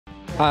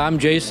Hi, I'm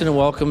Jason, and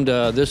welcome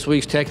to this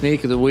week's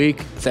Technique of the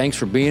Week. Thanks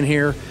for being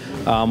here.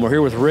 We're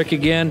here with Rick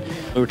again.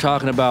 We were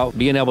talking about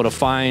being able to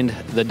find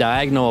the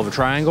diagonal of a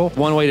triangle.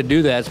 One way to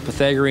do that is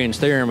Pythagorean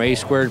theorem, a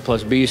squared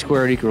plus b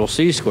squared equals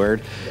c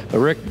squared. But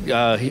Rick,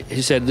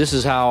 he said this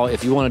is how,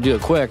 if you want to do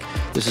it quick,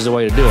 this is the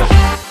way to do it.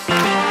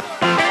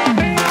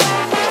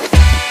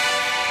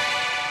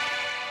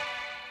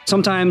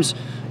 Sometimes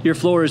your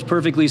floor is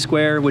perfectly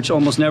square, which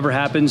almost never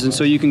happens, and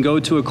so you can go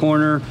to a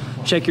corner,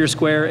 check your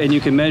square, and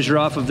you can measure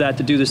off of that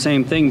to do the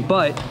same thing.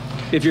 But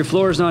if your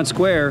floor is not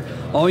square,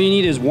 all you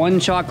need is one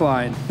chalk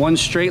line, one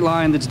straight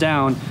line that's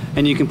down,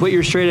 and you can put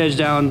your straight edge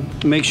down,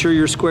 make sure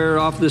you're square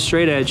off the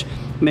straight edge,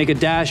 make a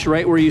dash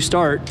right where you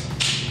start,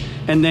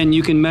 and then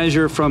you can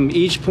measure from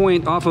each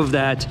point off of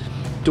that.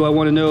 Do I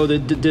want to know the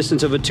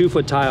distance of a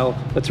 2-foot tile,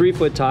 a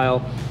 3-foot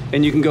tile?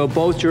 And you can go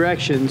both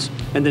directions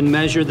and then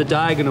measure the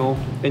diagonal,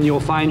 and you'll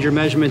find your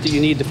measurement that you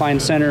need to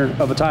find center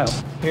of a tile.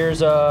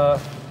 Here's a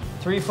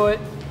 3-foot,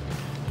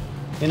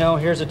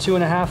 here's a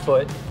 2.5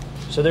 foot.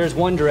 So there's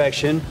one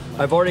direction.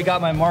 I've already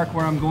got my mark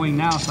where I'm going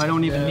now, so I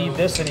don't even need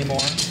this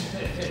anymore.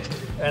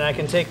 And I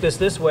can take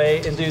this way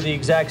and do the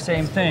exact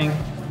same thing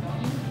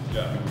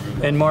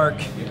and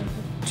mark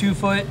 2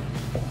 foot,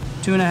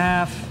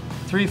 2.5,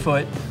 3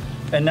 foot.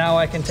 And now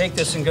I can take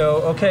this and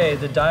go, okay,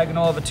 the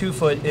diagonal of a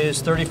 2-foot is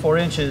 34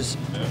 inches.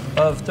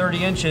 Of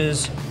 30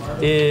 inches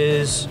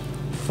is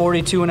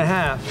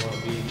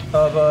 42.5.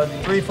 Of a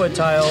 3-foot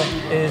tile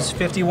is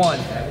 51.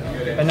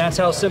 And that's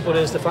how simple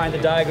it is to find the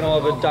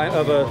diagonal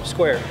of a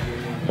square.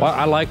 Well,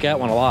 I like that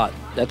one a lot.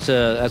 That's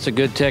a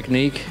good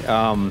technique.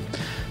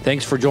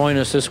 Thanks for joining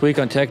us this week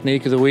on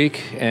Technique of the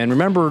Week. And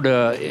remember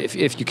to,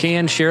 if you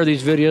can, share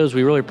these videos.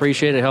 We really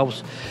appreciate it. It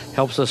helps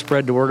us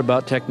spread the word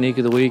about Technique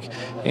of the Week.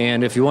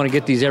 And if you want to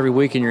get these every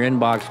week in your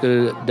inbox,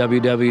 go to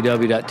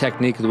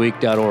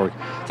www.techniqueoftheweek.org.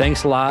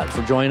 Thanks a lot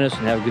for joining us,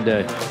 and have a good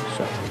day.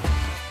 So.